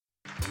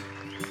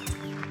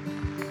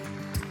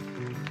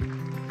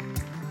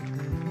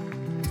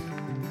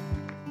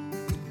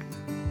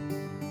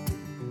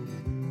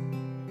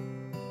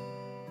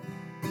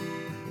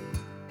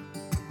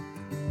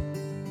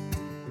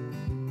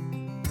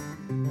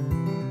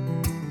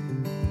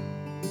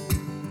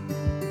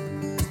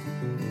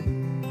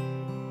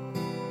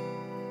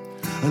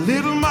A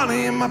little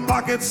money in my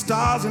pocket,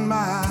 stars in my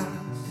eyes,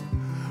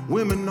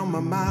 women on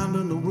my mind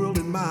and the world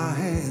in my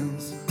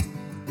hands.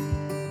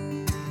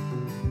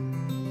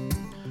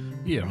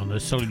 Yeah, on the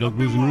Solid Dog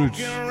Blues and Roots.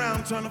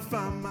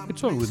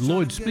 It's on with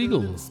Lloyd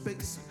Spiegel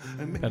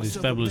at his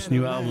fabulous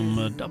new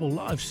album, Double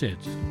Live Set.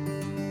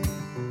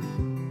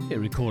 Yeah,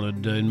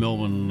 recorded in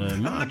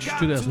Melbourne, March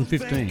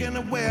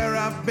 2015. Where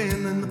I've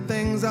been and the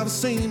things I've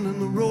seen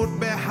and the road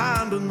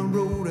behind and the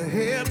road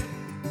ahead.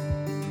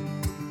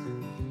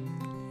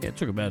 Yeah, it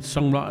talk about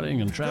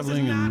songwriting and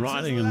travelling and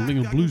writing and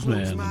being a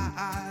bluesman.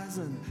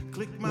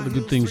 One of the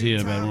good things here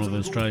about one of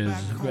Australia's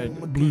great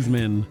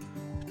bluesmen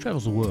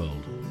travels the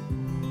world.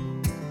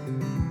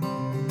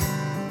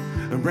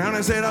 And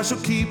Brownie said I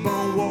should keep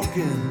on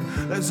walking.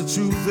 That's the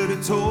truth that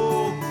it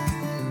told.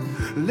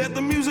 Let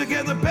the music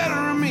get the better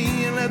of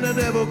me and let the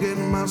devil get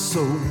in my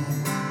soul.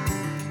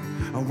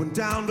 I went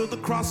down to the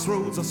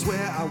crossroads, I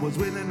swear I was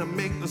willing to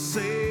make the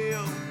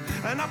sale.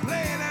 And I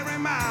played every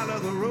mile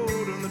of the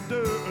road and the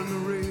dirt and the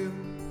rail.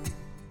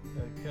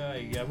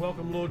 Okay,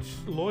 welcome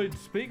Lloyd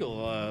Spiegel.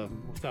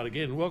 We'll start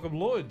again. Welcome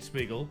Lloyd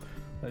Spiegel.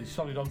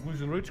 Solid Dog Blues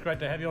and Roots, great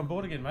to have you on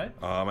board again, mate.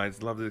 Oh, mate,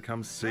 it's lovely to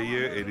come see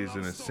you. It is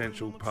an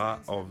essential part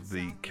of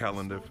the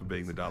calendar for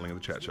being the darling of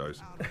the chat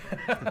shows.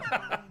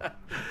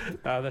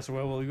 That's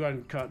well, we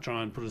won't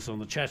try and put us on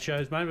the chat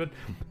shows, mate,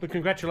 but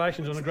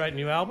congratulations on a great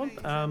new album.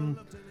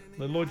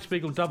 The Lloyd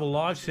Spiegel Double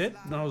Live Set.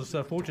 And I was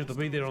fortunate to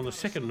be there on the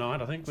second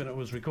night, I think, when it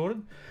was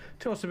recorded.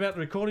 Tell us about the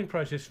recording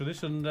process for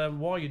this and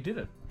why you did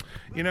it.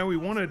 You know, we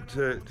wanted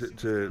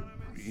to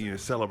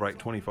celebrate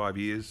 25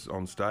 years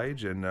on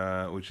stage,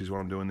 and which is what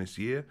I'm doing this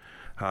year.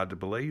 Hard to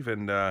believe,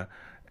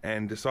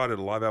 and decided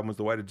a live album was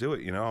the way to do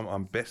it. You know,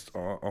 I'm best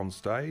on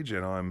stage,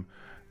 and I'm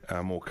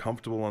more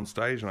comfortable on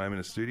stage than I am in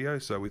a studio.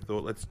 So we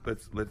thought let's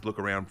look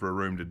around for a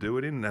room to do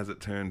it in. And as it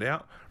turned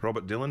out,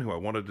 Robert Dillon, who I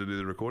wanted to do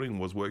the recording,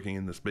 was working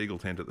in the Spiegel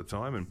tent at the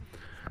time, and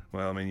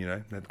well, I mean, you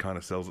know, that kind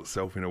of sells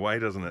itself in a way,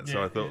 doesn't it? Yeah,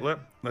 so I thought,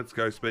 let's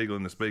go Spiegel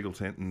in the Spiegel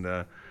tent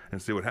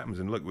and see what happens.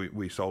 And look,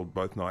 we sold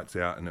both nights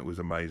out, and it was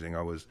amazing.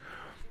 I was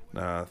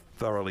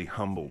thoroughly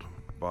humbled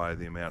by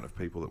the amount of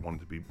people that wanted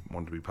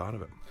to be part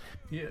of it.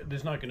 Yeah,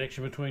 there's no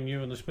connection between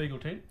you and the Spiegel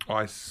tent?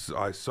 I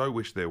so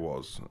wish there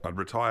was. I'd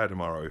retire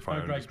tomorrow if I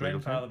owned a Spiegel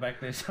tent. Great-grandfather back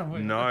there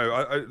somewhere?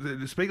 No,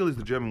 the Spiegel is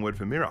the German word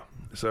for mirror.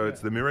 So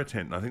it's the mirror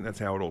tent, and I think that's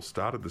how it all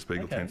started, the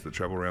Spiegel tents that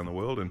travel around the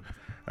world. And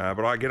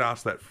but I get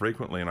asked that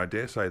frequently, and I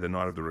dare say the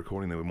night of the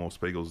recording there were more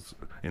Spiegels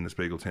in the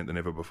Spiegel tent than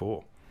ever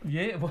before.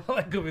 Yeah, well,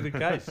 that could be the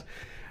case.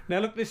 Now,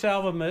 look, this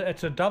album,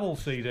 it's a double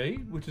CD,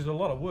 which is a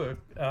lot of work.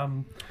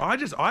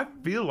 I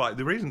feel like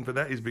the reason for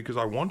that is because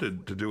I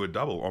wanted to do a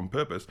double on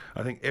purpose.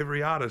 I think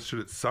every artist should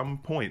at some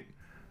point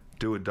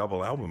do a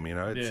double album, you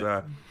know. It's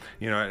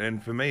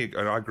and for me,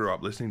 and I grew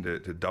up listening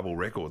to double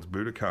records,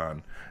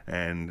 Budokan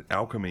and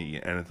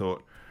Alchemy, and I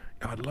thought,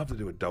 I'd love to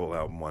do a double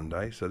album one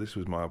day. So this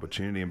was my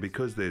opportunity, and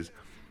because there's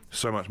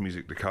so much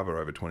music to cover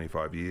over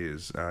 25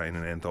 years in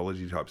an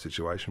anthology type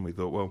situation, we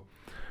thought, well,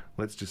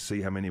 let's just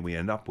see how many we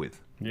end up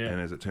with. Yeah.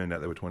 And as it turned out,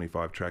 there were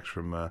 25 tracks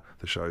from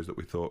the shows that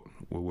we thought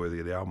were worthy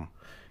of the album.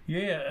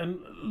 Yeah, and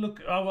look,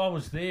 I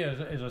was there,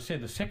 as I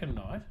said, the second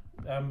night,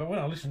 but when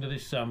I listened to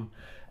this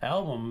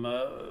album,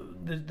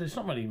 there's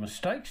not many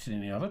mistakes in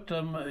any of it.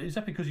 Is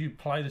that because you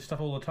play this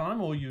stuff all the time,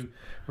 or you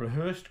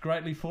rehearsed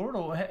greatly for it,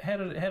 or how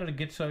did it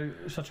get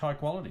such high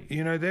quality?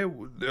 You know,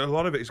 a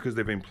lot of it is because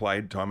they've been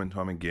played time and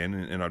time again,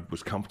 and I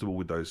was comfortable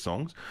with those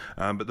songs.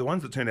 But the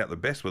ones that turned out the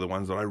best were the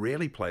ones that I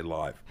rarely play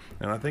live,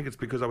 and I think it's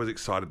because I was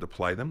excited to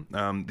play them.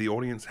 The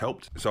audience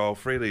helped, so I'll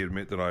freely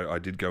admit that I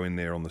did go in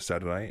there on the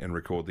Saturday and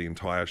record the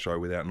entire show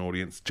without an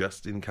audience,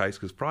 just in case,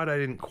 because Friday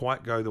didn't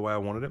quite go the way I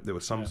wanted it. There were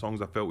some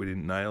songs I felt we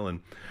didn't nail, and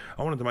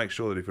I wanted to make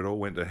sure that if it all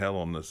went to hell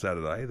on the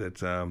Saturday,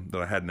 that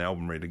I had an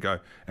album ready to go.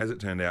 As it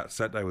turned out,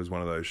 Saturday was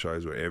one of those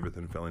shows where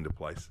everything fell into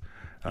place.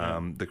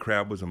 The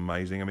crowd was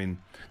amazing. I mean,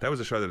 that was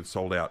a show that had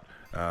sold out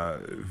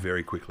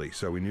very quickly,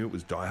 so we knew it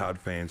was diehard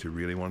fans who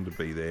really wanted to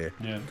be there.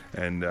 Yeah.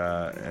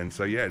 And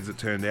so as it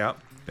turned out,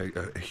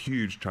 a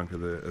huge chunk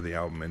of the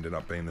album ended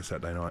up being the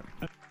Saturday night.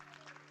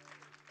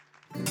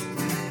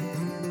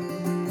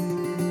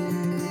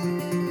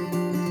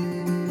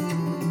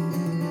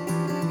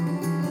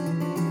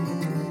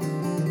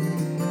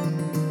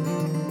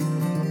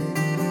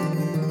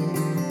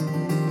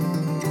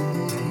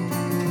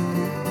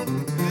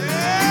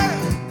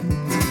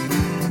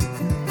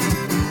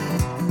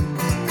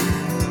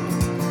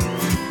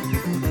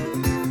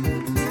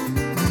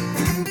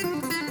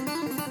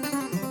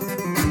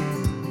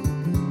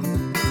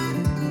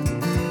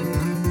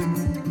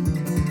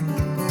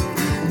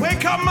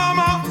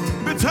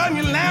 Turn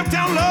your lamp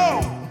down low.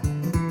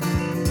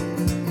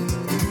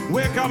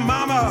 Wake up,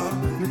 mama,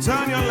 and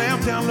turn your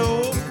lamp down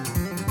low.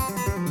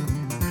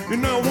 You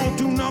know I won't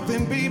do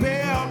nothing, baby.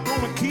 I'm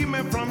gonna keep me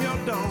from your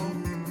door.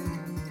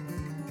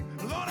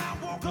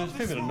 There's a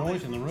fair bit of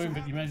noise in the room,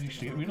 but you managed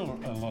to get rid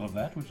of a lot of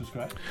that, which is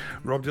great.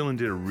 Rob Dylan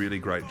did a really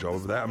great job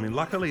of that. I mean,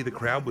 luckily the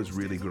crowd was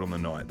really good on the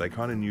night. They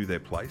kind of knew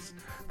their place.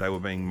 They were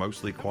being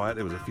mostly quiet.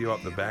 There was a few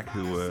up the back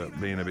who were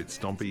being a bit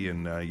stompy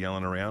and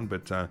yelling around,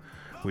 but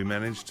we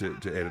managed to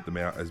edit them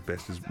out as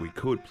best as we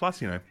could.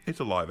 Plus, it's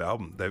a live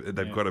album.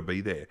 They've got to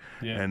be there.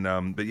 Yeah.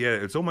 And but yeah,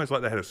 it's almost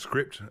like they had a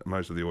script.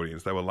 Most of the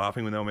audience, they were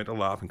laughing when they were meant to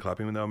laugh and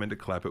clapping when they were meant to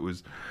clap. It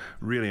was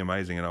really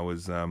amazing, and I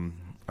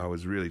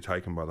was really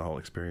taken by the whole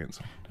experience.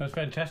 That's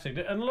fantastic.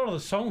 And a lot of the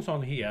songs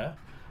on here,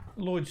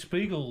 Lloyd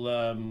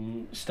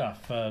Spiegel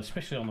stuff,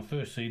 especially on the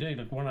first CD,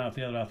 like one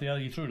after the other.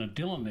 You threw in a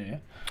Dylan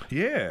there.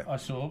 Yeah. I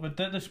saw. But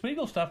the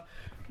Spiegel stuff,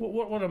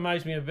 what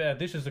amazed me about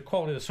this is the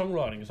quality of the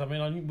songwriting. I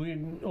mean,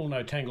 we all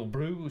know Tangled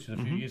Brew, which is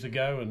a few years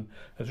ago, and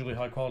it's really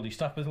high quality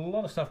stuff, but a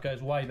lot of stuff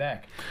goes way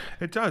back.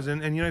 It does.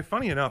 And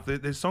funny enough,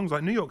 there's songs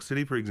like New York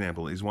City, for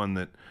example, is one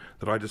that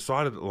I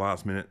decided at the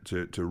last minute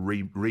to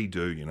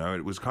redo.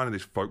 It was kind of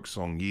this folk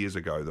song years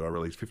ago that I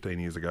released 15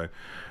 years ago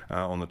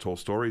on the Tall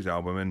Stories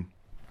album, and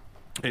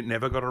it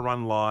never got a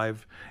run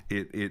live.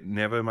 It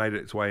never made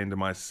its way into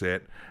my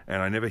set,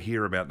 and I never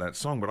hear about that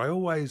song. But I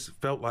always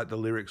felt like the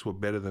lyrics were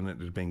better than it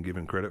had been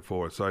given credit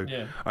for. So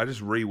I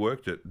just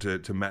reworked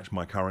it to match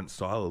my current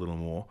style a little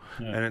more,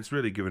 and it's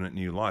really given it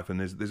new life. And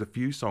there's a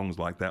few songs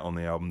like that on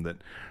the album that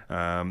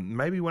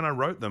maybe when I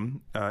wrote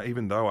them,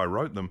 even though I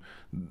wrote them,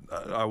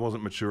 I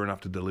wasn't mature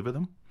enough to deliver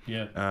them.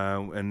 Yeah.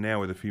 And now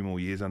with a few more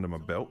years under my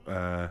belt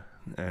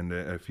and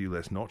a few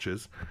less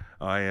notches,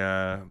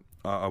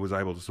 I was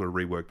able to sort of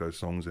rework those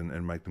songs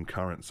and make them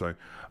current. So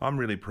I'm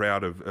really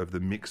proud of the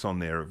mix on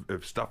there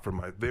of stuff from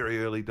my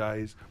very early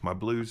days, my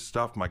blues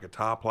stuff, my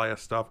guitar player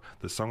stuff,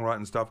 the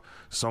songwriting stuff,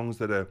 songs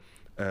that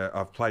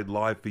I've played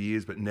live for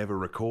years but never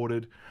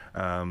recorded,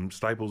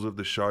 staples of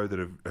the show that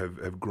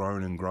have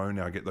grown and grown.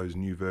 Now I get those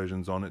new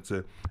versions on. It's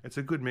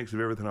a good mix of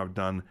everything I've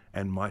done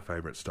and my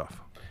favourite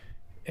stuff.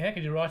 How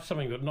can you write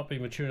something but not be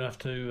mature enough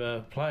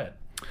to play it?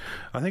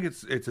 I think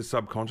it's a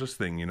subconscious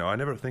thing, I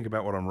never think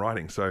about what I'm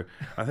writing. So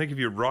I think if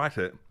you write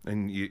it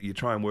and you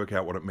try and work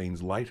out what it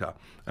means later,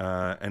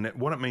 and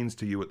what it means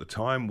to you at the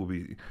time will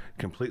be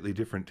completely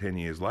different 10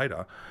 years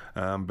later,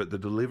 but the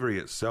delivery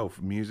itself,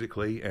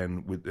 musically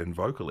and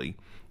vocally,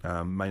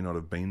 may not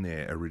have been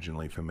there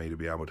originally for me to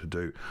be able to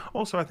do.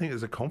 Also, I think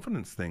there's a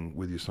confidence thing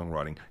with your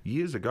songwriting.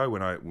 Years ago,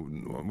 when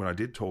I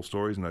did Tall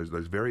Stories and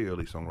those very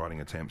early songwriting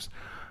attempts,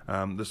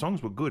 the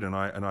songs were good, and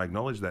I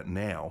acknowledge that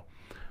now.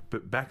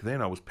 But back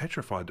then I was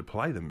petrified to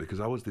play them because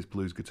I was this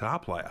blues guitar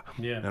player.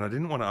 Yeah. And I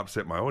didn't want to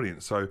upset my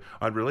audience. So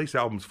I'd release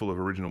albums full of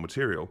original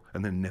material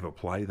and then never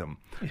play them.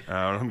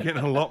 I'm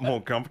getting a lot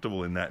more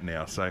comfortable in that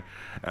now. So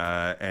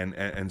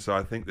and so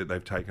I think that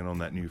they've taken on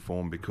that new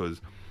form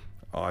because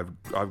I've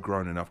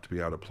grown enough to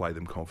be able to play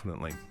them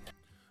confidently.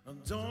 I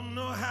don't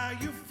know how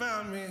you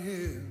found me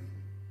here.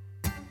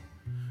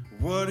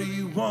 What do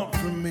you want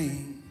from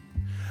me?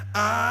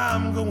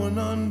 I'm going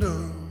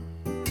under.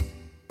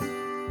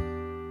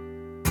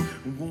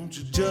 Won't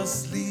you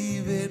just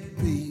leave it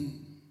be?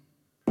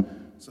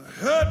 So I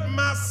hurt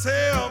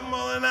myself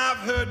more than I've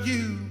hurt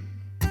you.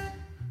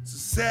 It's a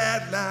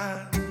sad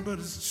line, but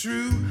it's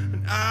true,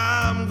 and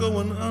I'm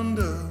going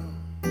under.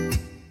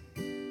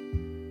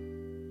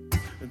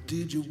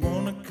 Did you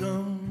wanna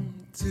come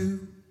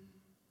too?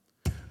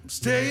 I'm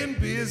staying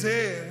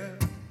busy.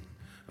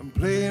 I'm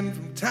playing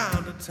from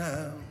town to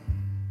town.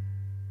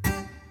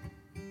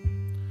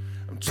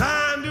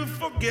 Trying to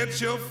forget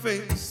your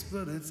face,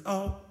 but it's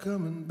all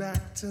coming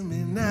back to me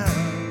now.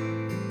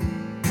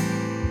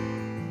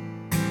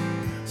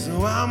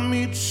 So I'll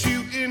meet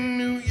you in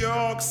New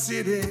York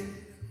City.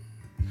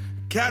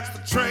 Catch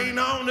the train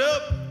on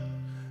up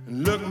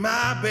and look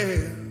my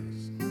best.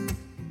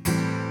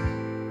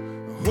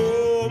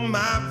 Hold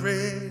my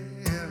breath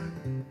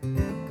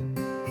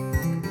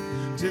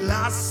till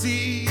I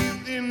see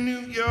you in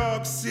New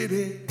York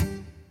City.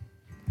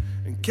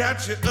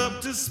 Catch you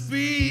up to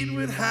speed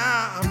with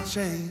how I'm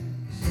changed.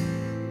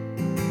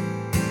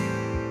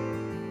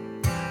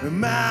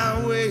 And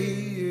my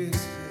ways.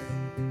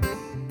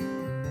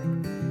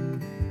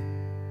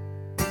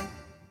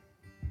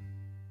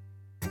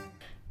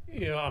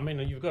 Yeah, I mean,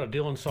 you've got a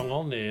Dylan song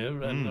on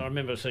there, and I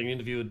remember seeing an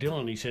interview with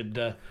Dylan. He said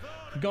the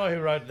guy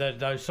who wrote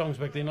those songs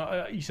back then,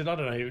 he said, I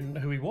don't know even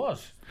who he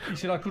was. He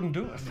said, I couldn't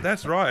do it.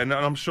 That's right, and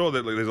I'm sure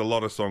that there's a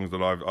lot of songs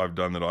that I've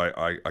done that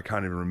I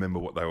can't even remember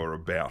what they were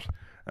about.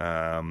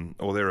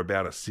 Or they're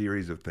about a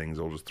series of things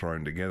all just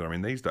thrown together. I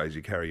mean, these days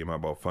you carry your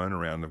mobile phone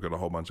around, they've got a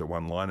whole bunch of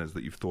one-liners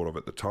that you've thought of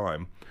at the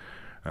time,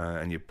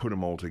 and you put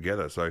them all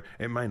together. So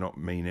it may not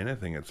mean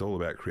anything. It's all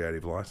about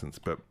creative license.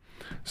 But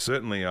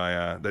certainly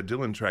that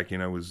Dylan track,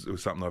 was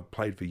something I've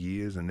played for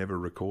years and never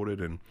recorded,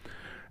 and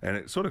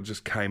it sort of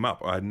just came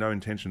up. I had no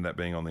intention of that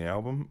being on the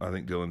album. I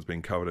think Dylan's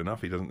been covered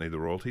enough. He doesn't need the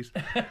royalties.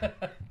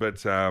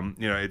 But, it's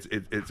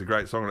a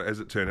great song. As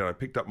it turned out, I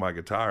picked up my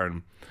guitar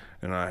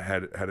and I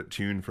had it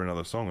tuned for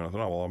another song. And I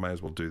thought, I may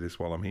as well do this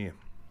while I'm here.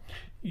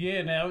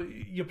 Yeah, now,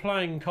 you're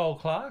playing Cole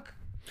Clark?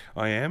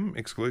 I am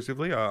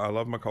exclusively. I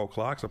love my Cole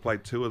Clarks. I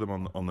played 2 of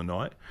them on the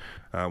night.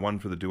 One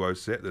for the duo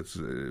set that's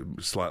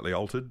slightly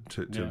altered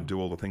to do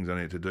all the things I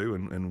need to do,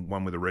 and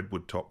one with a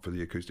redwood top for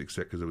the acoustic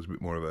set because it was a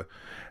bit more of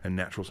a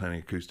natural sounding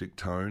acoustic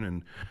tone.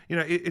 And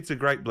it's a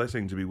great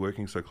blessing to be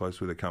working so close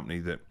with a company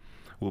that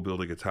will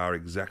build a guitar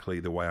exactly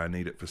the way I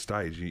need it for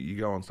stage. You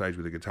go on stage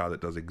with a guitar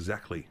that does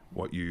exactly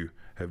what you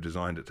have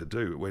designed it to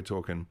do. We're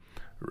talking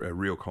a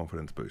real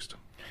confidence boost.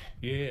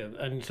 Yeah,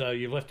 and so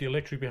you've left the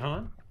electric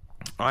behind?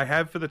 I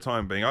have for the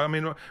time being. I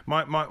mean,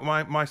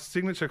 my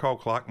signature Cole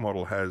Clark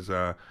model has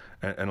an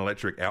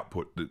electric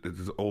output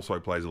that also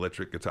plays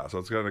electric guitar. So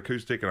it's got an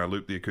acoustic, and I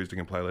loop the acoustic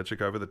and play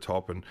electric over the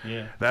top, and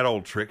that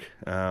old trick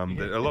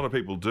that a lot of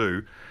people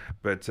do.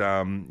 But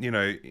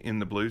in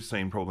the blues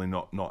scene, probably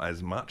not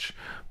as much.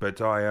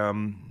 But I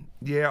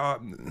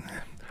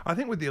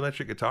think with the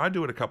electric guitar, I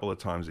do it a couple of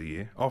times a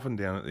year, often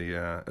down at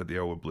the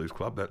Elwood Blues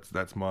Club.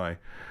 That's my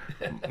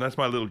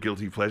little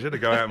guilty pleasure to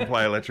go out and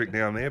play electric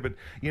down there. But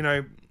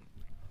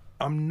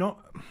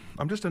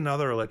I'm just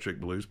another electric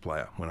blues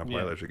player when I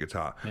play electric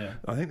guitar. Yeah.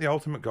 I think the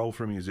ultimate goal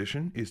for a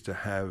musician is to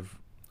have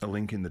a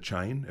link in the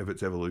chain of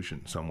its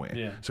evolution somewhere.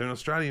 Yeah. So in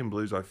Australian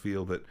blues, I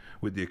feel that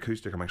with the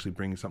acoustic, I'm actually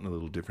bringing something a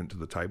little different to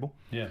the table.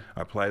 Yeah.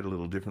 I play it a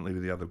little differently to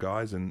the other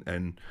guys,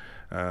 and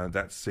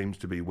that seems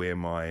to be where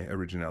my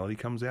originality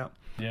comes out.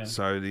 Yeah.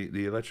 So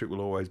the electric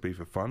will always be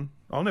for fun.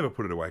 I'll never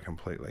put it away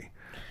completely.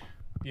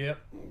 Yeah,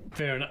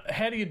 fair enough.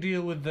 How do you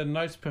deal with the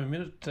notes per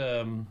minute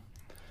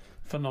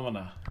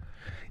phenomena?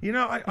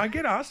 I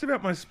get asked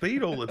about my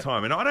speed all the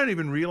time, and I don't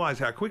even realise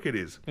how quick it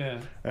is. Yeah.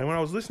 And when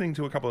I was listening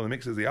to a couple of the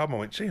mixes of the album, I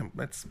went, gee,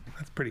 that's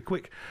pretty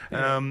quick.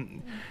 Yeah.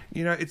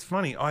 It's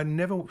funny. I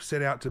never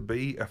set out to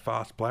be a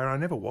fast player. I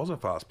never was a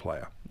fast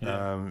player.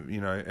 Yeah.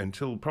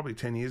 Until probably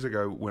 10 years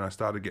ago when I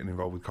started getting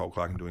involved with Cole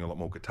Clark and doing a lot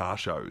more guitar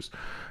shows.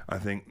 I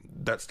think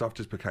that stuff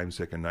just became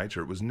second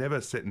nature. It was never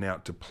setting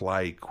out to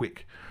play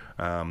quick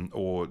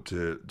or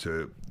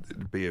to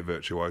be a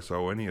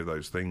virtuoso or any of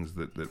those things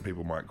that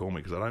people might call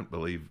me, because I don't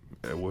believe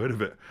a word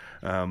of it.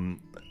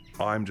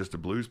 I'm just a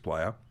blues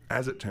player.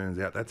 As it turns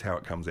out, that's how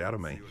it comes out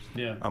of me.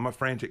 Yeah. I'm a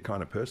frantic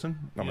kind of person.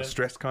 I'm a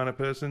stressed kind of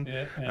person.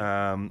 Yeah,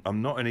 yeah.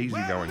 I'm not an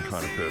easygoing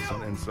kind of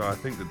person, and so I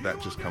think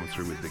that just comes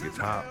through with the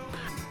guitar.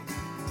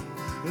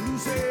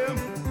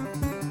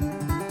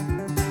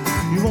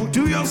 You won't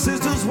do your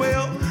sisters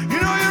well. You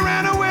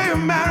ran away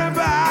and married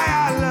by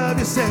I love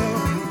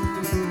yourself.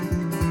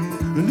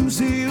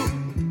 Lucille,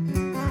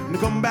 and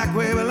come back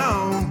where you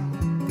belong.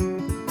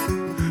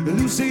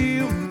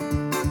 Lucille,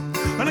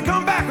 and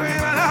come back where you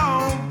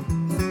belong.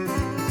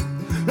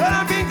 That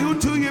I've been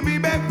good to you,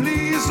 baby,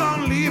 please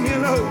don't leave me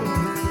alone.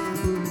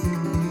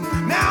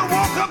 Now I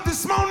woke up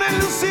this morning,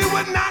 Lucille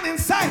was not in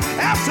sight.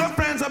 Asked her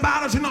friends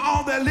about it,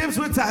 all their lips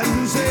were tight.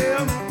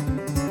 Lucille,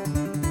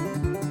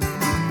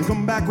 and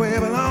come back where you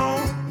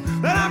belong.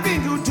 That I've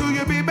been good to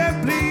you, baby,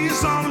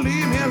 please don't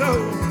leave me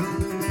alone.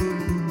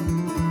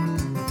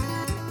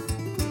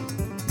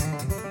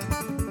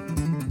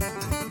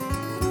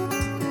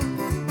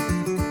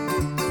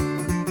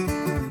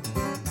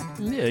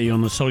 Yeah, you're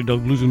on the Solid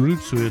Dog Blues and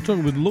Roots. We're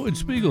talking with Lloyd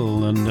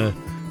Spiegel and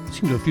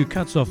listening to a few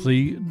cuts off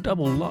the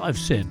double live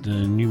set.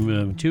 New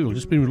material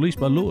just been released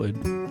by Lloyd.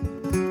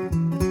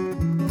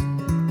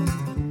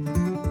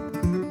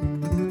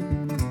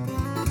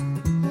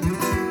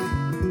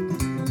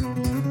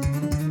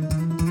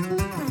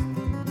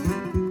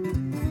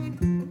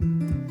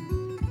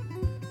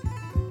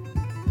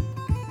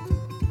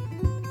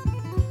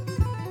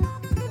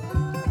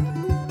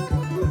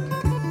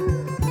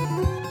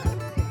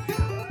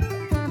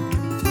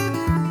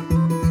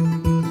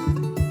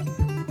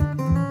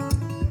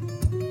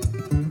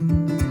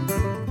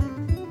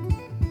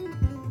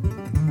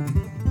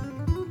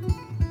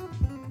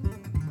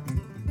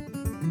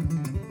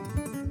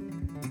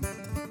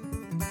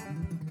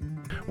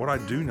 What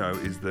I do know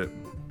is that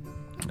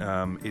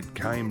it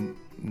came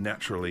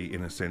naturally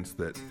in a sense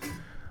that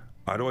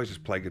I'd always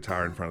just play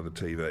guitar in front of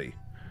the TV.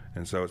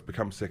 And so it's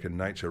become second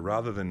nature.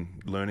 Rather than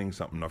learning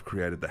something, I've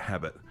created the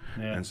habit.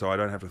 Yeah. And so I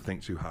don't have to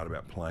think too hard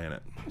about playing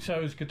it.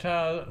 So is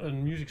guitar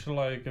and music sort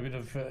of like a bit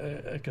of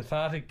a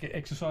cathartic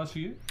exercise for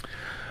you?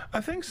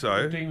 I think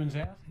so. Demons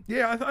out?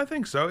 Yeah, I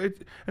think so.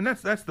 And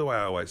that's the way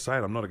I always say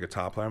it. I'm not a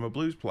guitar player, I'm a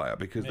blues player,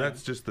 because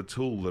that's just the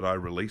tool that I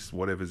release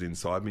whatever's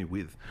inside me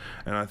with.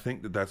 And I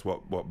think that's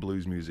what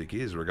blues music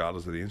is,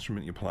 regardless of the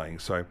instrument you're playing.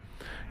 So,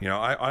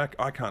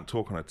 I can't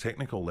talk on a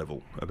technical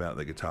level about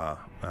the guitar,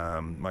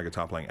 my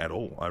guitar playing at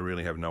all. I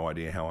really have no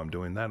idea how I'm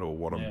doing that or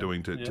what I'm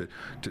doing to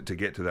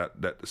get to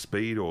that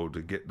speed or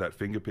to get that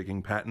finger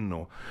picking pattern,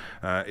 or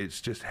it's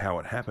just how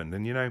it happened.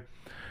 And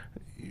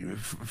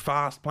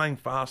playing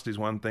fast is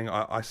one thing.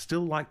 I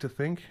still like to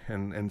think,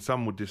 and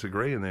some would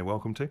disagree, and they're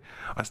welcome to.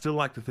 I still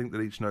like to think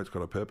that each note's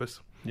got a purpose,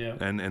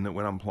 and that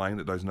when I'm playing,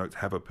 that those notes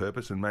have a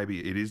purpose, and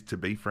maybe it is to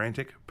be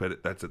frantic,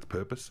 but that's its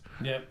purpose.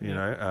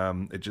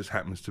 It just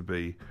happens to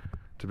be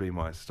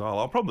my style.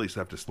 I'll probably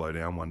have to slow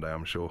down one day,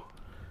 I'm sure.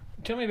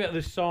 Tell me about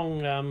this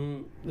song.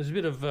 There's a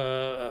bit of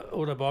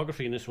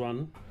autobiography in this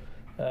one.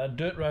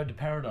 Dirt Road to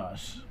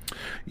Paradise.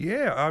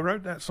 Yeah, I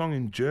wrote that song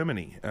in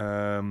Germany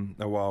a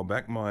while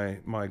back.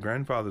 My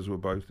grandfathers were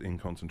both in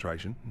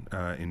concentration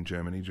in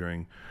Germany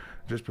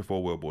just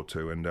before World War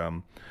II,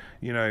 and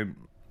you know,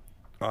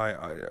 I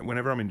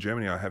whenever I'm in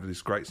Germany, I have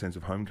this great sense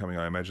of homecoming.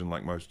 I imagine,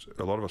 like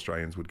a lot of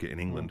Australians would get in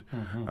England,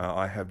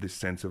 I have this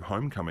sense of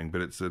homecoming,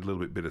 but it's a little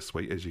bit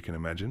bittersweet, as you can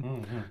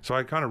imagine. So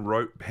I kind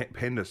of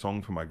penned a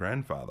song for my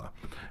grandfather,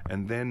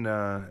 and then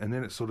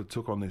it sort of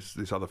took on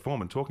this other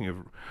form. And talking of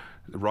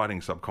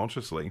writing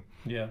subconsciously,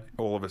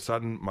 all of a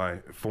sudden my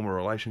former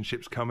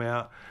relationships come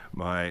out.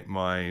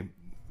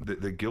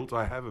 The guilt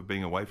I have of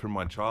being away from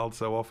my child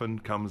so often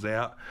comes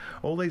out.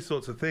 All these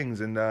sorts of things,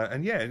 and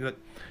yeah,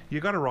 you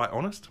got to write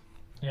honest.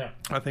 Yeah,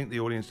 I think the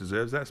audience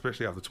deserves that,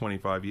 especially after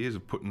 25 years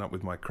of putting up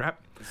with my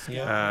crap.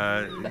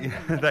 Yeah.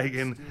 They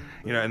can,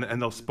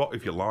 and they'll spot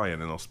if you're lying,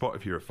 and they'll spot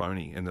if you're a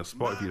phony, and they'll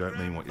spot if you don't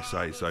mean what you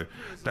say. So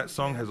that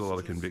song has a lot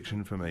of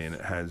conviction for me, and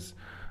it has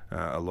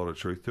a lot of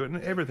truth to it.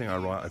 And everything I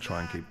write, I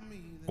try and keep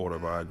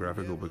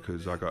autobiographical,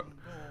 because I got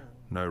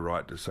no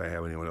right to say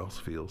how anyone else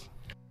feels.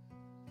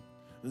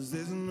 'Cause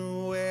there's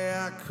no way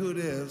I could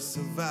have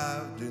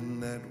survived in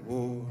that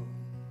war.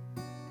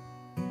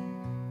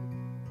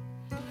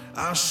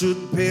 I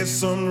should pay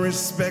some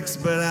respects,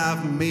 but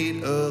I've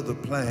made other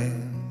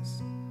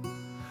plans.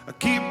 I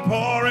keep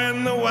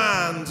pouring the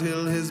wine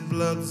till his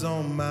blood's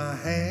on my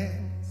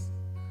hands,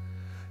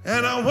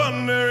 and I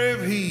wonder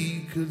if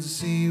he could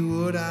see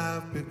what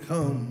I've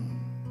become.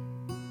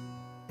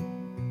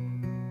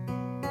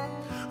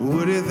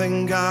 Would he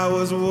think I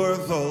was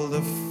worth all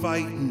the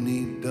fighting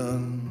he'd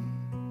done?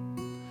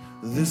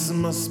 This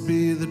must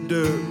be the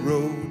dirt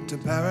road to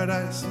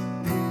paradise.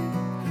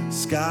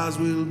 Skies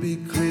will be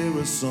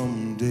clearer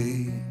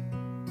someday.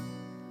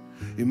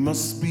 It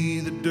must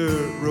be the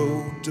dirt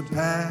road to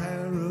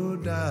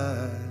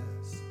paradise,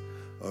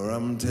 or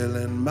I'm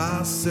telling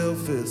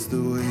myself it's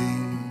the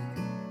way.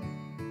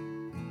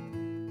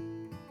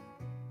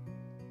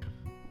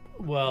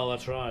 Well,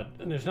 that's right.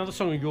 And there's another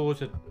song of yours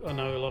that I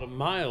know a lot of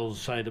males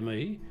say to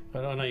me,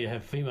 but I know you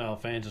have female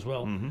fans as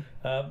well.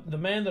 The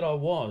Man That I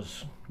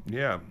Was.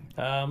 Yeah.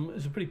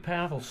 It's a pretty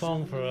powerful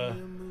song for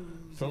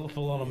a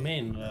lot of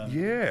men.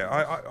 Yeah,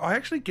 I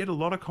actually get a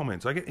lot of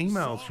comments. I get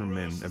emails from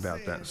men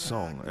about that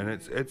song, and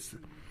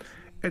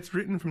it's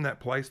written from that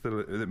place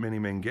that many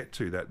men get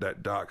to,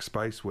 that dark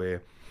space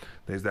where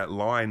there's that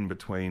line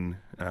between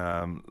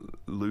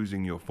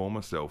losing your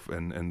former self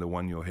and the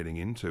one you're heading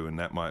into, and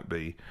that might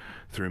be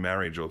through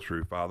marriage or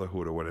through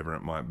fatherhood or whatever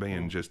it might be,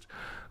 and just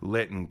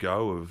letting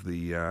go of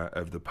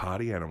the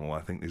party animal,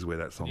 I think, is where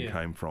that song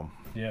came from.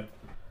 Yeah.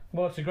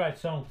 Well, it's a great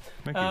song.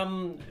 Thank you.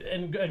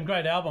 And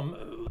great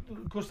album.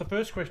 Of course, the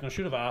first question I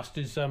should have asked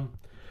is,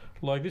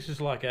 this is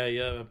like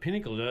a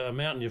pinnacle, a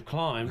mountain you've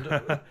climbed.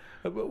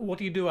 What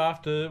do you do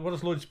after? What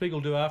does Lloyd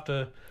Spiegel do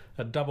after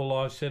a double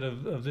live set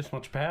of this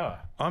much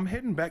power? I'm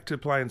heading back to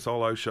playing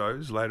solo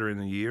shows later in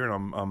the year,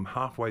 and I'm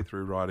halfway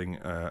through writing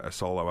a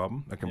solo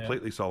album, a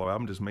completely solo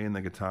album, just me and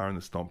the guitar and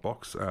the stomp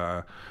box.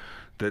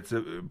 That's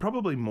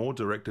probably more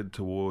directed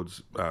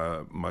towards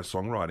my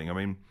songwriting. I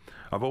mean,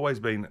 I've always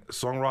been a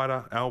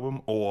songwriter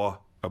album or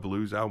a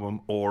blues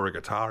album or a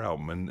guitar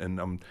album, and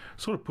I'm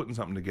sort of putting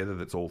something together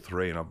that's all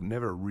three, and I've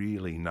never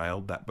really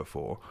nailed that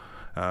before.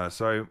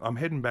 So I'm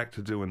heading back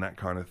to doing that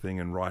kind of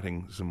thing and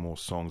writing some more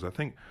songs. I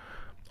think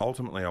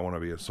ultimately I want to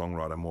be a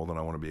songwriter more than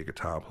I want to be a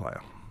guitar player.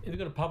 Have you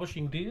got a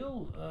publishing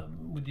deal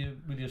with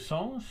your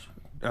songs?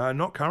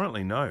 Not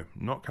currently, no.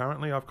 Not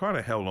currently. I've kind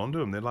of held on to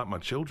them. They're like my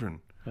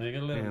children. You're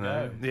going to let them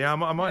go. Yeah,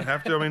 I might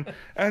have to. I mean,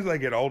 as they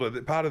get older,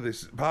 part of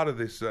this,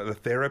 the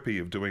therapy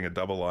of doing a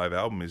double live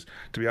album is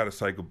to be able to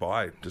say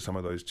goodbye to some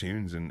of those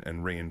tunes and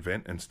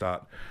reinvent and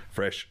start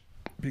fresh.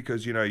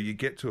 Because, you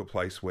get to a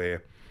place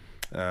where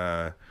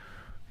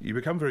you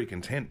become very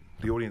content.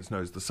 The audience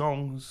knows the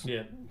songs.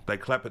 Yeah. They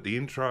clap at the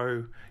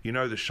intro. You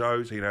know the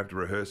show, so you don't have to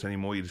rehearse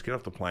anymore. You just get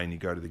off the plane, you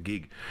go to the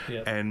gig.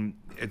 Yeah. And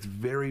it's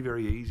very,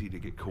 very easy to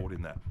get caught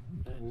in that.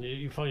 And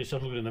you find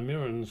yourself looking in the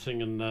mirror and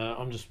singing,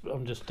 I'm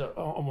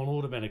on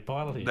automatic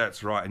pilot here.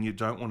 That's right, and you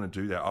don't want to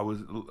do that.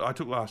 I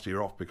took last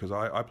year off because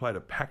I played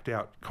a packed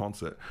out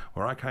concert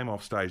where I came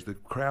off stage. The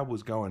crowd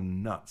was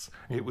going nuts.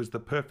 It was the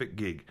perfect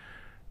gig.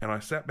 And I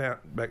sat down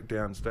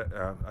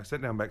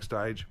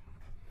backstage,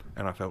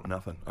 and I felt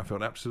nothing. I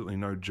felt absolutely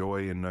no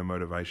joy and no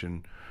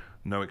motivation,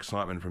 no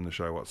excitement from the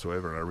show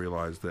whatsoever. And I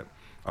realised that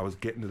I was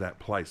getting to that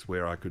place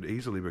where I could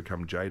easily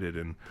become jaded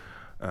and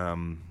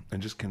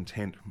just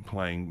content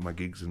playing my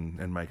gigs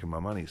and making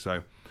my money.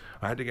 So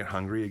I had to get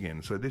hungry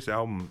again. So this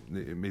album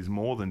is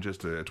more than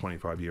just a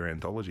 25-year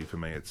anthology for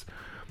me. It's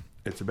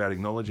about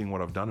acknowledging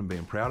what I've done and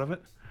being proud of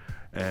it,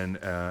 and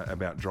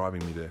about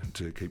driving me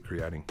to keep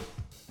creating.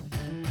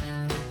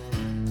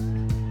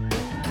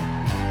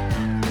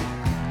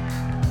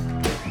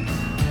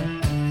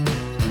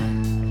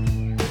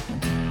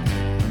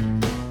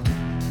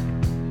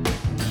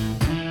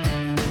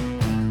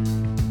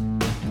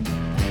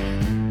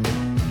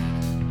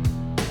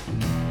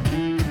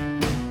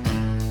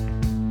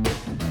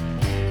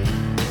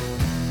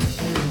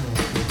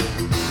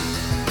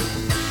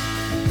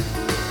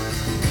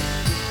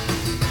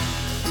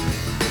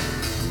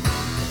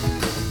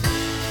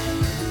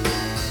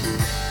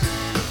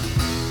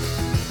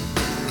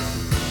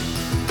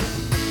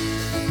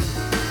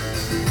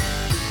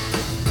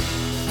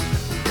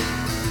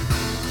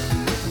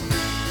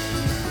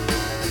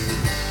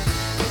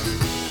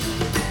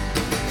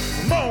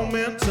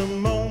 moment to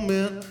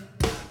moment,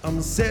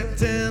 I'm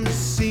setting the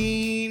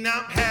scene.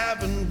 I'm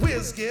having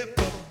whiskey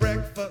for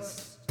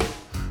breakfast,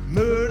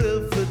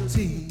 murder for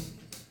tea,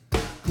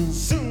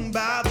 consumed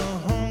by the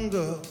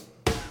hunger,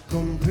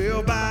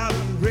 compelled by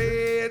the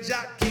rage.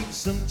 I keep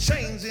some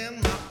change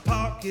in my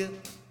pocket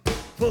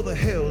for the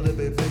hell to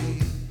be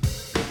paid.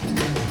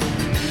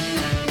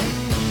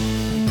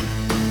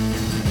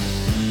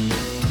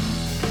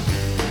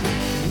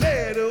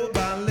 Little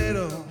by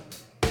little,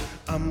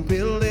 I'm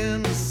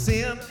building a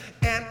sin,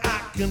 and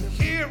I can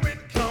hear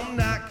it come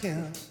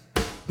knocking,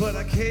 but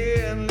I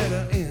can't let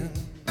her in.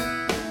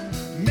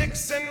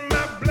 Mixing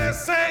my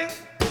blessing,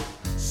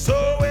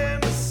 sowing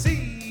the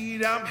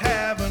seed. I'm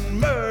having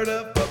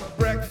murder for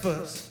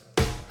breakfast,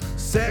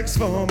 sex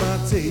for my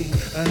tea,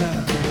 and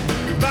I'm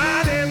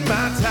biding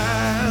my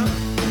time.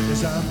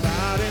 Yes, I'm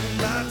biding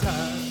my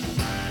time.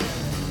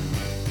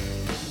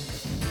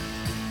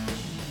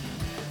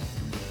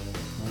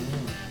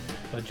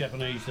 The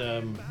Japanese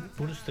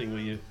Buddhist thing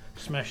where you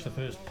smash the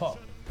first pot.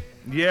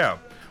 Yeah.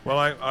 Well,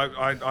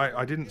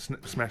 I didn't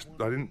smash.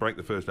 I didn't break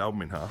the first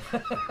album in half.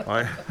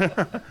 I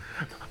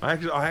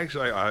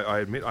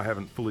admit I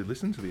haven't fully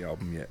listened to the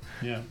album yet.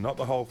 Yeah. Not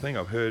the whole thing.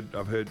 I've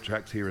heard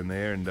tracks here and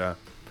there, and I'm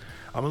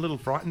a little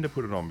frightened to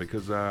put it on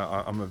because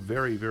I'm a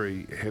very,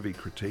 very heavy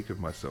critique of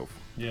myself.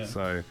 Yeah.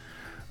 So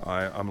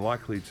I'm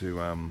likely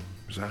to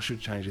say I should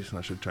change this and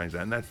I should change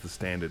that, and that's the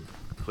standard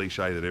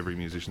cliche that every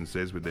musician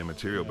says with their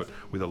material. But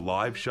with a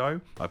live show,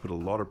 I put a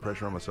lot of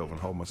pressure on myself and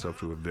hold myself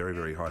to a very,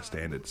 very high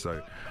standard.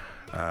 So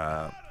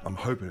I'm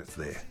hoping it's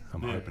there.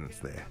 I'm hoping it's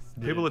there.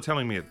 Yeah. People are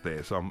telling me it's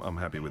there, so I'm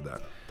happy with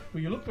that.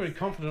 Well, you look very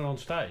confident on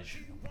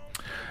stage.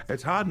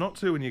 It's hard not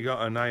to when you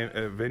got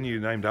a venue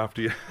named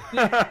after you.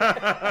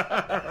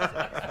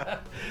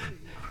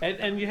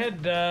 And you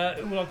had,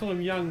 well, I call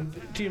him young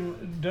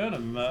Tim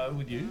Burnham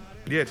with you.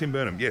 Yeah, Tim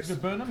Burnham, yes. Is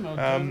it Burnham? Or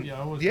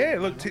Yeah,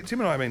 look,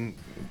 Tim and I have been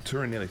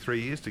touring nearly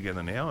 3 years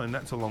together now, and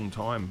that's a long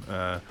time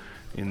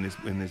in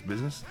this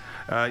business.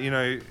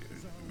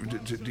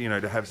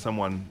 To have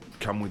someone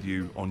come with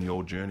you on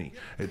your journey.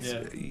 It's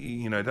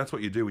that's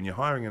what you do when you're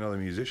hiring another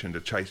musician to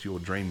chase your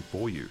dream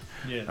for you.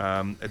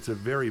 Yeah. It's a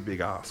very big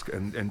ask,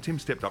 and Tim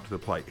stepped up to the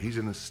plate. He's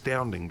an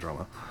astounding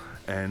drummer,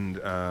 and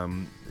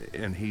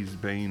he's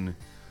been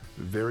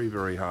very,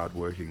 very hard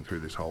working through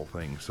this whole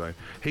thing. So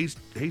he's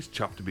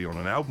chuffed to be on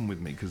an album with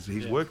me because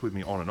he's worked with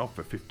me on and off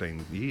for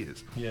 15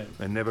 years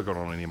and never got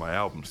on any of my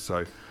albums.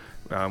 So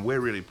we're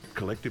really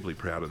collectively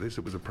proud of this.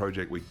 It was a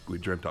project we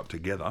dreamt up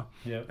together,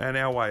 and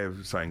our way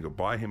of saying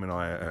goodbye. Him and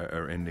I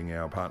are ending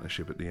our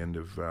partnership at the end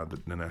of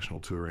the national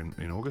tour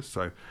in August.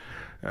 So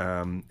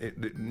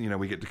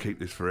we get to keep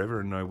this forever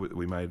and know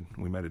we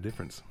made a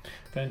difference.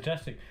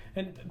 Fantastic.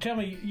 And tell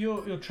me,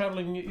 you're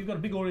travelling. You've got a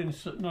big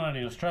audience not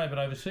only in Australia but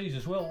overseas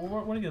as well.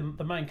 What are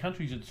the main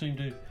countries that seem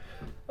to have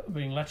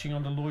been latching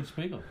onto Lloyd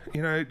Spiegel?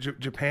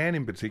 Japan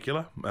in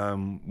particular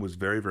was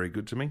very, very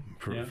good to me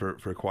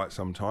for quite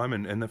some time.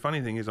 And the funny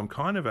thing is, I'm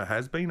kind of a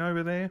has-been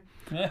over there.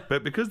 Yeah.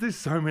 But because there's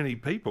so many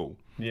people,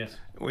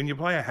 when you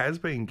play a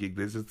has-been gig,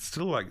 it's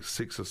still like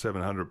 600 or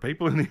 700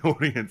 people in the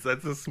audience.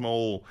 That's a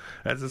small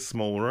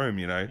room,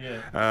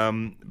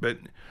 But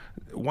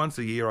once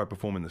a year I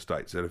perform in the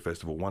States at a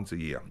festival once a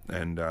year,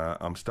 and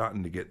I'm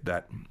starting to get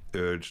that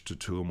urge to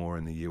tour more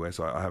in the US.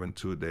 I haven't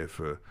toured there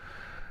for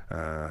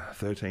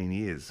 13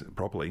 years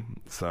properly,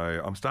 so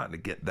I'm starting to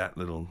get that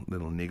little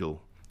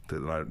niggle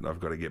that I've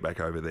got to get back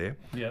over there.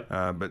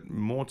 But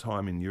more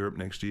time in Europe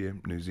next year,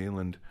 New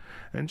Zealand,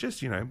 and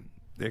just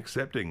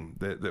accepting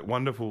that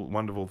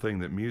wonderful thing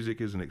that music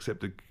is an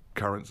accepted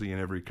currency in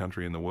every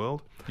country in the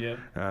world.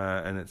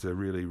 And it's a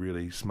really,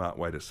 really smart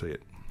way to see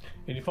it.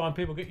 And you find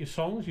people get your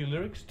songs, your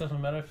lyrics,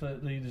 doesn't matter if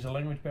there's a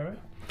language barrier?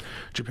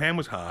 Japan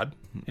was hard.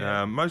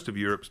 Most of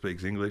Europe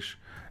speaks English,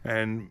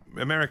 and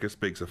America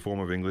speaks a form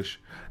of English.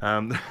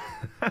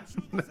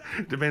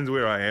 Depends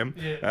where I am.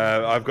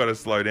 I've got to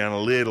slow down a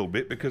little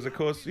bit because, of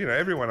course,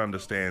 everyone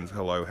understands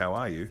hello, how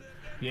are you?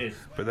 Yes.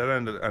 But they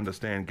don't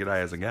understand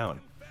g'day, how's it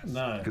going?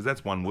 No. Because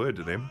that's one word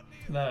to them.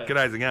 No. G'day,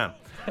 how's it going?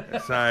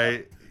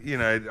 So...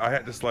 I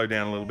had to slow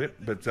down a little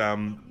bit, but,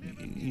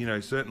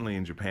 certainly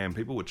in Japan,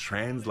 people were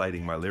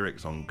translating my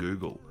lyrics on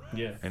Google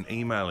and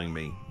emailing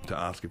me to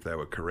ask if they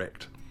were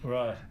correct.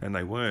 Right. And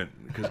they weren't,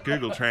 because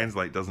Google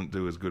Translate doesn't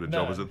do as good a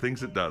job as it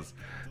thinks it does.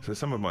 So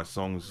some of my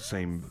songs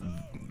seem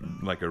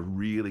like a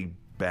really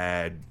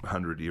bad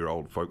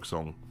 100-year-old folk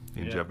song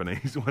in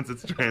Japanese once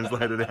it's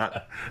translated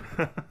out.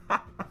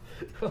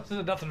 Well,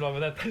 there's nothing wrong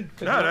with that.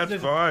 No,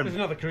 that's fine. There's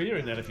another career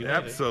in that if you need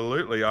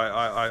Absolutely.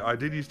 I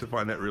did used to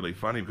find that really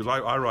funny because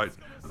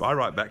I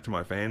write back to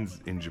my fans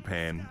in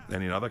Japan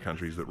and in other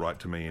countries that write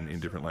to me in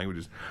different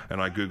languages,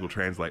 and I Google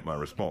Translate my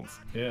response.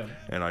 Yeah.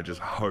 And I just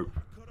hope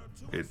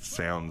it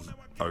sounds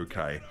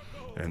okay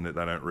and that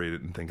they don't read it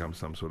and think I'm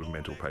some sort of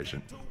mental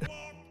patient.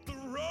 The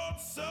road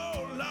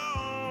so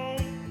long.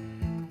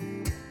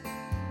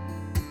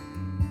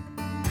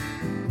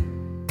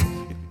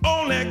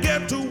 Only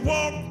get to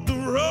walk the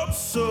road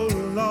so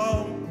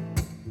long.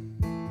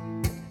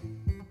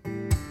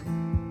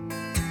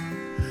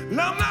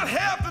 I'm not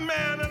half the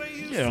man that I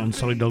Yeah, on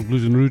Solid Dog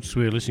Blues and Roots,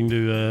 we're listening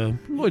to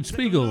Lloyd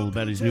Spiegel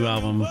about his new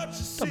album,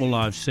 Double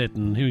Live Set,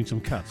 and hearing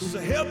some cuts. It's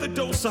a healthy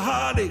dose of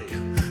heartache,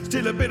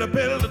 still a bit of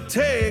pill to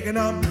take, and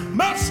I'm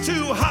much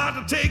too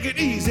hard to take it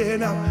easy,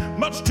 and I'm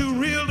much too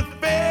real to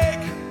fake.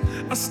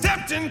 I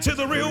stepped into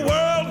the real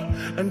world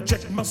and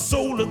checked my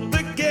soul at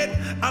the gate.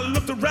 I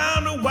looked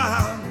around a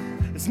while,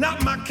 it's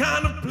not my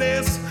kind of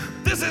place.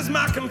 This is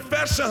my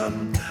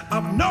confession,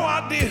 I've no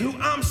idea who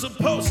I'm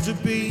supposed to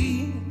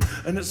be,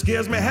 and it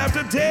scares me half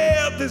to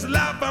death. This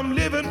life I'm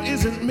living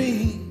isn't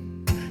me.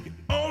 You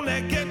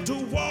only get to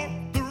walk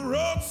the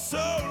road so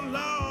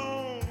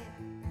long.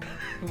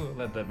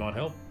 Well, that might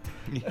help.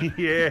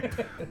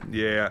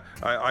 yeah.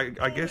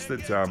 I guess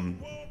that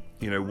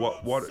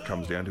what it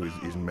comes down to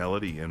is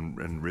melody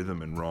and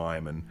rhythm and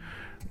rhyme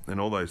and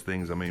all those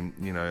things. I mean,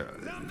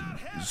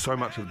 so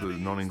much of the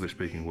non-English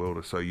speaking world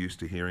are so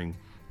used to hearing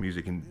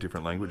music in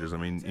different languages. I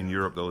mean, in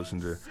Europe they'll listen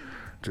to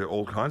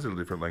all kinds of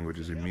different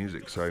languages in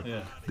music, so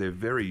they're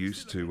very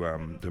used to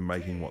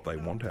making what they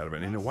want out of it.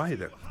 And in a way,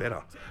 that's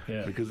better,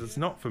 because it's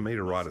not for me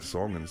to write a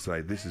song and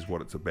say, this is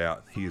what it's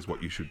about, here's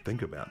what you should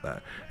think about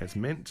that. It's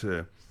meant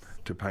to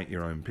paint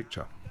your own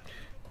picture.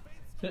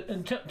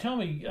 And tell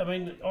me, I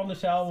mean, on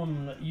this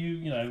album,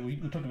 we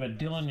talked about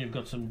Dylan. You've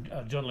got some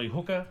John Lee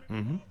Hooker,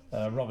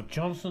 Robert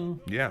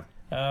Johnson. Yeah.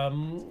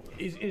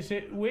 Is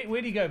it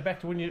where do you go back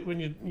to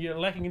when you're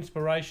lacking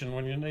inspiration,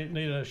 when you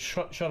need a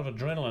shot of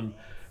adrenaline?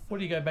 What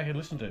do you go back and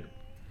listen to?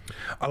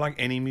 I like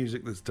any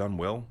music that's done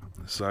well.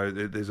 So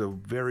there's a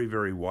very,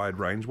 very wide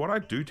range. What I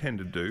do tend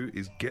to do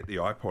is get the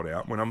iPod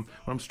out when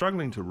I'm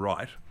struggling to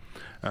write.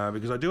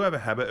 Because I do have a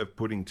habit of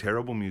putting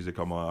terrible music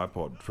on my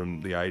iPod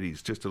from the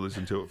 80s just to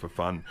listen to it for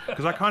fun.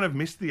 Because I kind of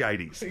missed the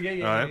 80s.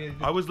 Yeah.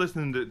 I was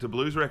listening to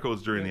blues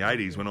records during the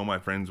 80s when all my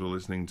friends were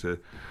listening to...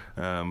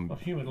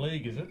 Human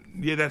League, is it?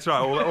 Yeah, that's right.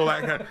 All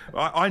that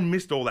I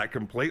missed all that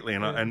completely.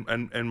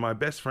 And my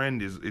best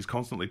friend is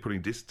constantly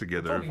putting discs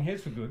together. Talking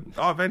Heads for good.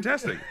 Oh,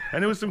 fantastic.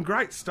 And there was some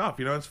great stuff.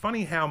 It's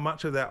funny how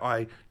much of that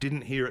I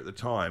didn't hear at the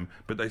time,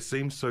 but they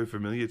seem so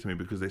familiar to me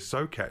because they're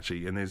so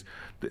catchy. And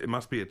it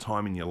must be a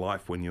time in your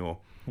life when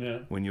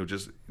you're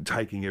just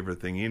taking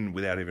everything in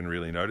without even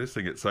really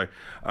noticing it. So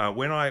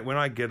when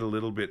I get a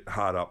little bit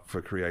hard up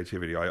for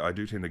creativity, I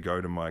do tend to go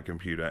to my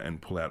computer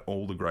and pull out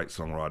all the great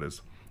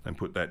songwriters and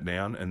put that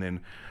down, and then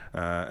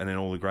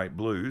all the great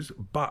blues.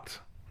 But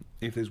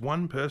if there's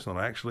one person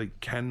I actually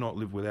cannot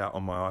live without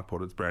on my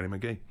iPod, it's Brownie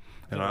McGhee.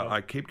 And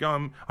I keep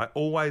going. I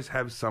always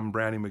have some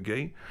Brownie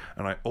McGhee,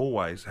 and I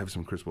always have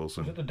some Chris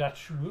Wilson. Is it the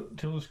Dutch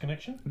Tillis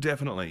connection?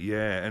 Definitely,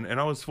 yeah. And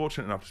I was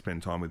fortunate enough to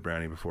spend time with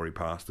Brownie before he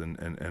passed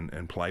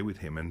and play with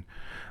him.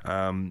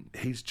 And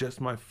he's just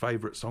my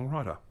favourite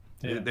songwriter.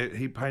 Yeah.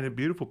 He painted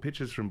beautiful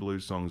pictures from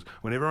blues songs.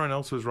 When everyone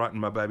else was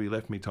writing My Baby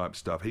Left Me type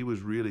stuff, he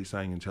was really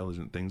saying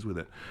intelligent things with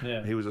it.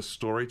 Yeah. He was a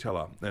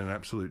storyteller and an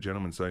absolute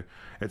gentleman. So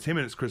it's him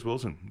and it's Chris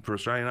Wilson. For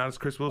Australian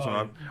artist, Chris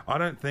Wilson. I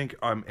don't think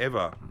I'm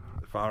ever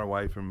far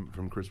away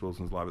from Chris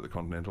Wilson's Live at the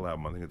Continental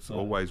album. I think it's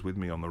always with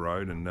me on the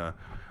road, and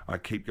I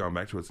keep going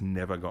back to it. It's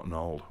never gotten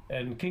old.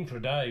 And King for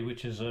a Day,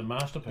 which is a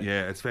masterpiece.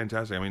 Yeah, it's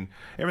fantastic. I mean,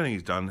 everything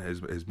he's done has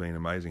been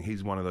amazing.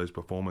 He's one of those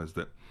performers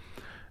that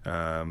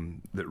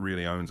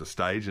really owns a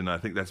stage, and I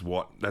think that's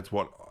what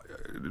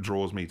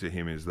draws me to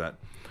him, is that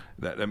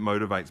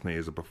motivates me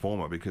as a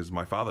performer, because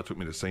my father took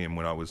me to see him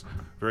when I was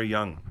very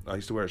young. I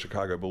used to wear a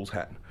Chicago Bulls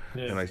hat,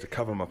 and I used to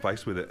cover my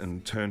face with it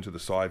and turn to the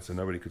side so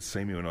nobody could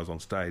see me when I was on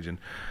stage, and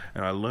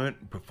I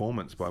learnt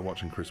performance by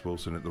watching Chris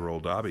Wilson at the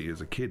Royal Derby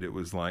as a kid. It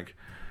was like,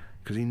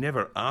 because he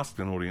never asked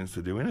an audience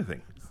to do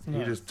anything. No.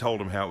 He just told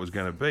them how it was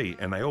going to be,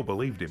 and they all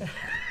believed him.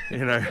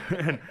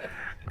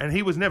 And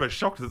he was never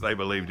shocked that they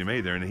believed him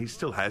either, and he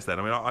still has that.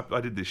 I mean,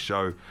 I did this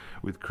show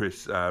with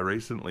Chris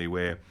recently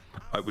where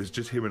it was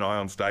just him and I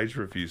on stage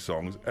for a few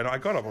songs, and I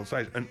got up on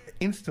stage and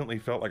instantly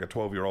felt like a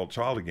 12-year-old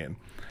child again,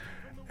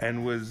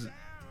 and was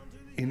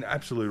in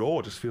absolute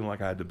awe, just feeling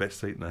like I had the best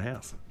seat in the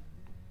house.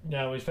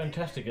 No, he's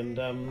fantastic, and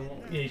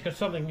he's got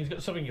something you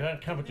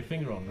can't put your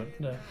finger on.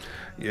 But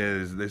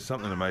yeah, there's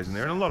something amazing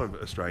there, and a lot of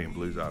Australian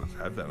blues artists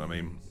have that. I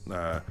mean,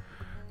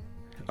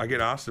 I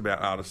get asked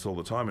about artists all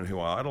the time and who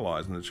I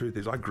idolise, and the truth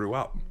is I grew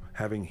up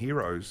having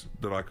heroes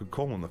that I could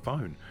call on the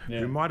phone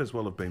who might as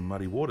well have been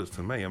Muddy Waters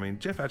to me. I mean,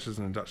 Jeff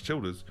Atchison and Dutch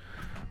Childers,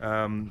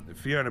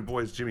 Fiona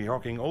Boyce, Jimmy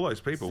Hocking, all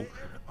those people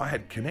I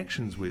had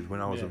connections with when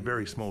I was a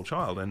very small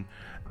child,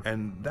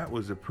 and that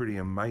was a pretty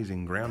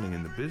amazing grounding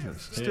in the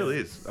business. Still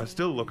is. I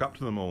still look up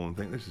to them all and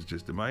think this is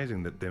just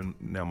amazing that they're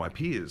now my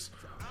peers,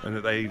 and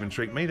that they even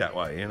treat me that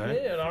way,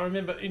 Yeah, and I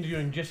remember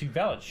interviewing Jesse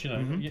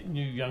Valich,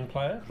 new young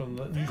player from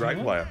the New Zealand. Great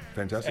player,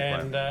 fantastic player.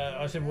 And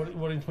I said,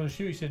 what influenced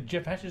you? He said,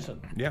 Jeff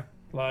Atchison. Yeah.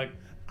 Like,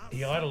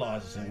 he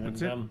idolises him.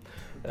 That's and,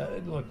 it.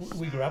 like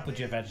we grew up with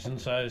Jeff Atchison,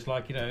 so it's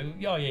like, you know,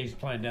 oh yeah, he's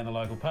playing down the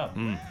local pub.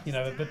 You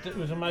know, but it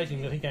was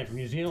amazing that he came from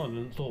New Zealand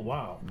and thought,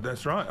 wow.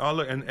 That's right. Oh,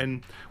 look,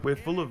 and we're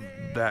full of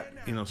that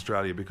in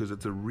Australia because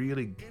it's a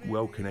really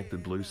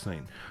well-connected blues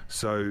scene.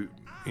 So,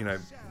 you know,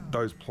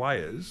 those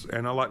players,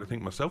 and I like to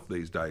think myself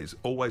these days,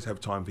 always have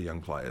time for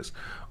young players,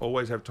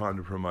 always have time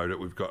to promote it.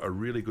 We've got a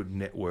really good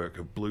network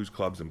of blues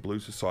clubs and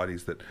blues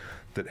societies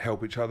that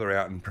help each other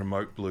out and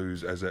promote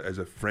blues as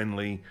a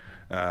friendly,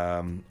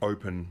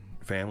 open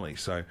family.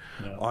 So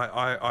Yeah.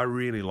 I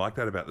really like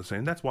that about the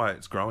scene. That's why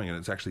it's growing, and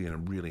it's actually in a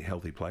really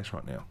healthy place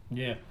right now.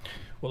 Yeah.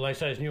 Well, they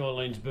say it's New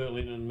Orleans,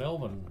 Berlin, and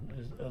Melbourne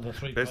are the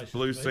three Best places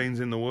blues to be. scenes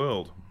in the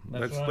world.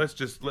 That's right. Let's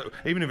just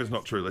even if it's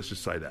not true, let's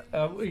just say that.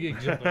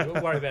 Exactly.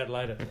 We'll worry about it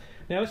later.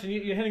 Now, listen,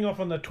 you're heading off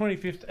on the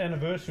 25th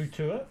anniversary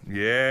tour.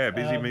 Yeah,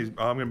 busy. I'm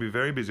going to be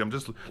very busy. I'm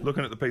just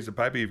looking at the piece of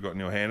paper you've got in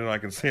your hand, and I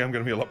can see I'm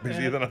going to be a lot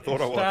busier than I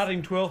thought I was.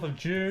 Starting 12th of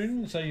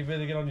June, so you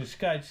better get on your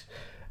skates.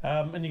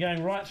 And you're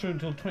going right through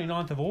until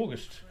 29th of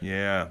August.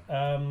 Yeah.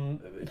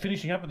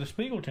 Finishing up at the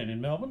Spiegel tent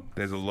in Melbourne.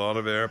 There's a lot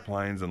of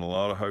airplanes and a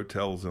lot of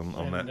hotels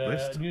on that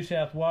list. New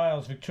South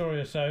Wales,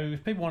 Victoria. So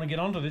if people want to get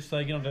onto this,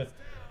 they get onto,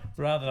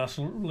 rather than us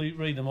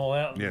read them all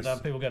out Yes.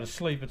 and people go to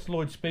sleep, it's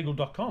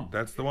lloydspiegel.com.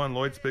 That's the one,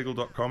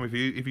 lloydspiegel.com.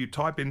 If you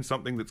type in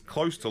something that's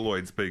close to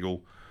Lloyd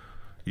Spiegel,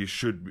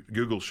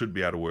 Google should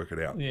be able to work it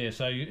out. Yeah,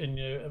 so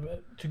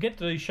to get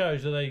to these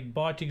shows, do they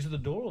buy tickets at the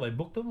door or they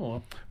book them?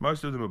 Or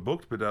Most of them are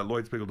booked, but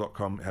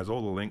lloydspiegel.com has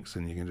all the links,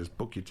 and you can just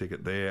book your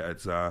ticket there.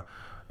 It's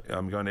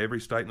I'm going to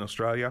every state in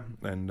Australia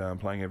and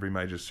playing every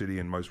major city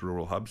and most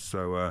rural hubs,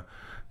 so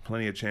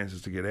plenty of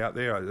chances to get out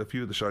there. A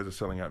few of the shows are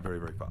selling out very,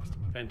 very fast.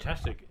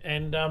 Fantastic.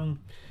 And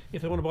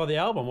if they want to buy the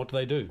album, what do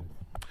they do?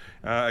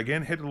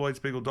 Again, head to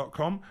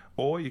lloydspiegel.com,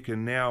 or you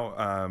can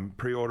now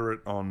pre-order it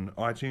on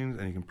iTunes,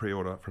 and you can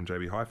pre-order from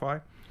JB Hi-Fi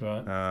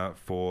Right.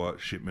 for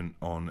shipment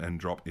on and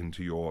drop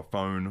into your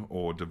phone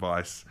or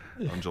device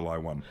on July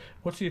 1.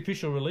 What's the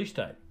official release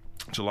date?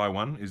 July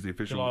 1 is the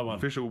July 1.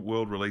 official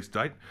world release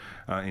date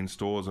in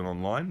stores and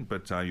online,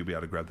 but you'll be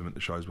able to grab them at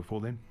the shows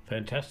before then.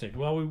 Fantastic.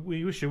 Well,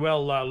 we wish you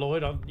well,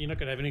 Lloyd. You're not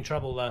going to have any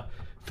trouble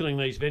filling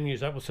these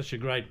venues up with such a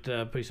great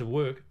piece of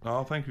work.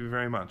 Oh, thank you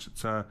very much.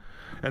 It's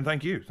and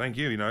thank you.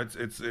 You know,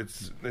 it's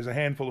there's a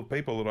handful of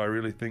people that I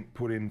really think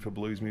put in for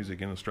blues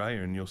music in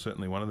Australia, and you're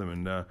certainly one of them.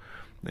 And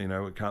you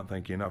know, I can't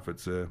thank you enough.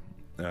 It's an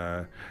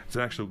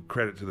actual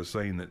credit to the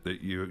scene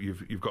that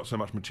you've got so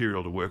much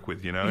material to work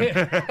with. You know,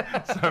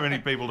 so many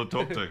people to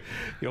talk to.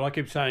 You know, I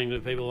keep saying to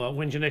people,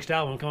 "When's your next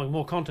album coming?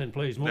 More content,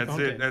 please. More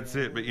content." That's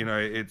it. But you know,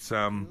 it's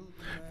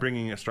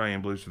bringing Australian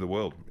blues to the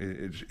world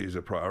is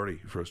a priority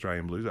for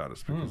Australian blues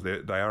artists, because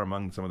they are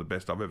among some of the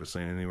best I've ever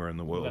seen anywhere in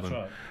the world. That's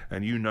right.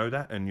 And you know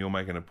that, and you're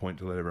making a point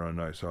to let everyone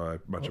know. So I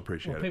much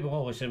appreciate it. People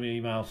always send me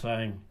emails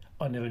saying,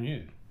 "I never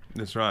knew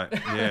That's right.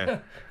 Yeah,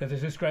 that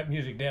there's this great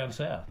music down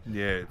south."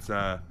 yeah.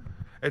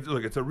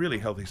 It's a really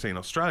healthy scene.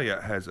 Australia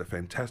has a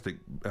fantastic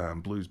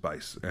blues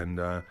base, and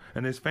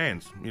there's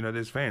fans. You know,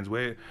 there's fans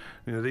where,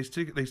 you know, these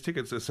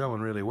tickets are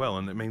selling really well,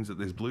 and it means that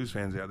there's blues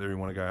fans out there who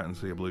want to go out and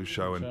see a blues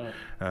show. That's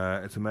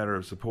And it's a matter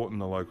of supporting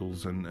the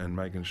locals and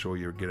making sure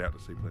you get out to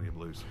see plenty of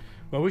blues.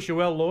 Well, I wish you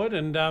well, Lloyd,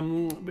 and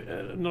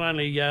not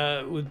only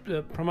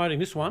with promoting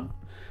this one,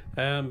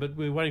 but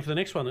we're waiting for the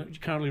next one that you're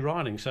currently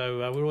writing.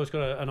 So we've always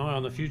got an eye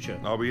on the future.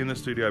 I'll be in the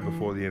studio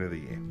before the end of the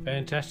year.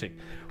 Fantastic.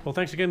 Well,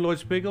 thanks again, Lloyd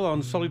Spiegel,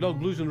 on Solid Dog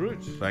Blues and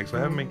Roots. Thanks for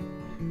having me.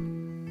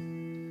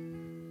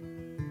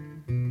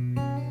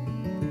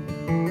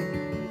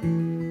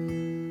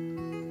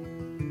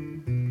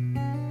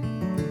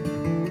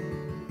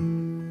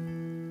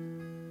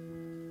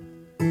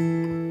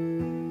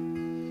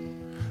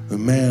 The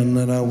man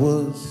that I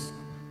was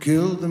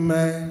killed the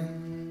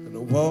man that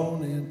I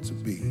wanted to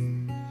be.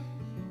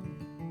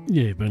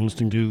 Yeah, you've been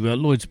listening to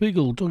Lloyd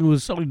Spiegel talking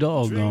with Solid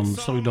Dog on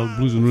Solid Dog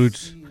Blues and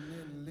Roots.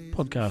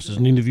 Podcast is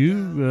an interview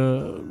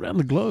around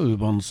the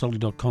globe on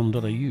solid.com.au.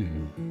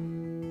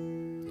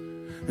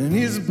 And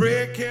he's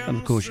breaking. And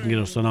of course, you can get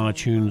us on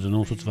iTunes and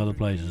all sorts of other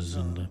places.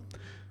 And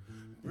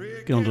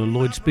get on to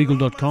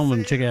lloydspiegel.com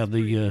and check out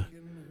the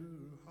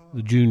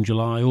June,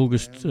 July,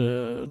 August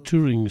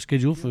touring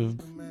schedule for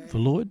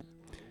Lloyd.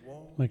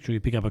 Make sure you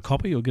pick up a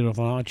copy or get it off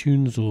on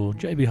iTunes or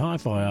JB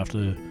Hi-Fi after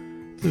the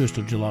 1st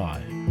of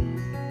July.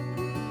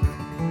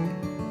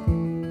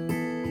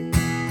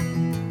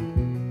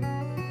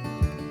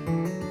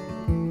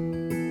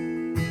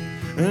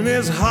 And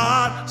it's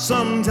hard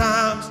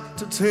sometimes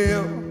to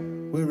tell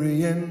where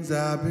he ends,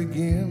 I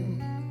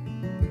begin.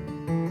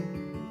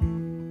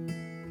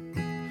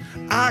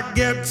 I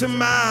get to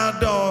my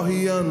door,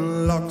 he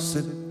unlocks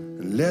it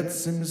and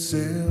lets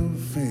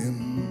himself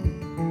in.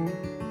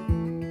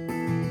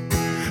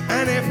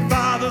 And he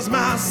fathers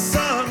my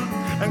son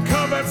and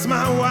covets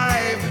my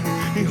wife.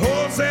 He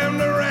holds them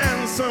to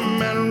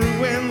ransom and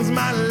ruins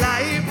my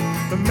life.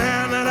 The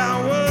man that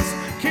I was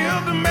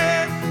killed the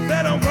man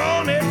that I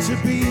wanted to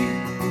be.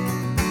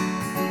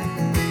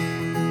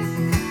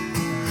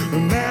 The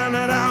man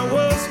that I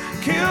was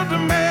killed the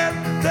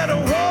man that I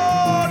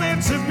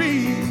wanted to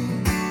be.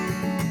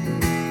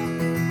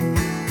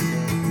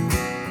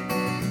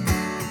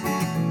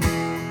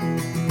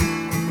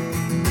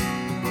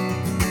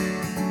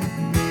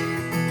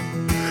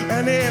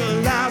 And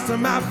he lies to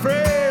my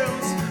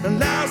friends and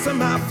lies to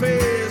my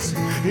face.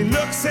 He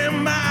looks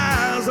in my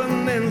eyes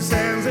and then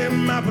stands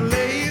in my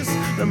place.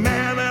 The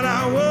man that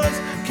I was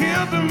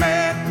killed the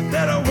man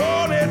that I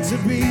wanted to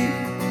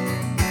be.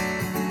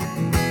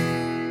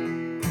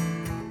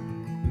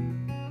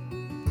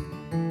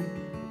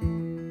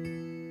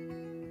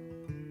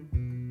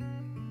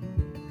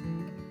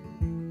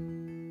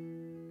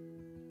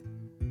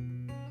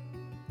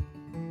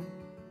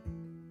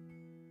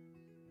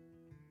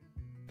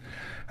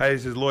 Hey,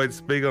 this is Lloyd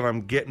Spiegel, and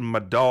I'm getting my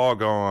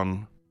dog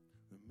on.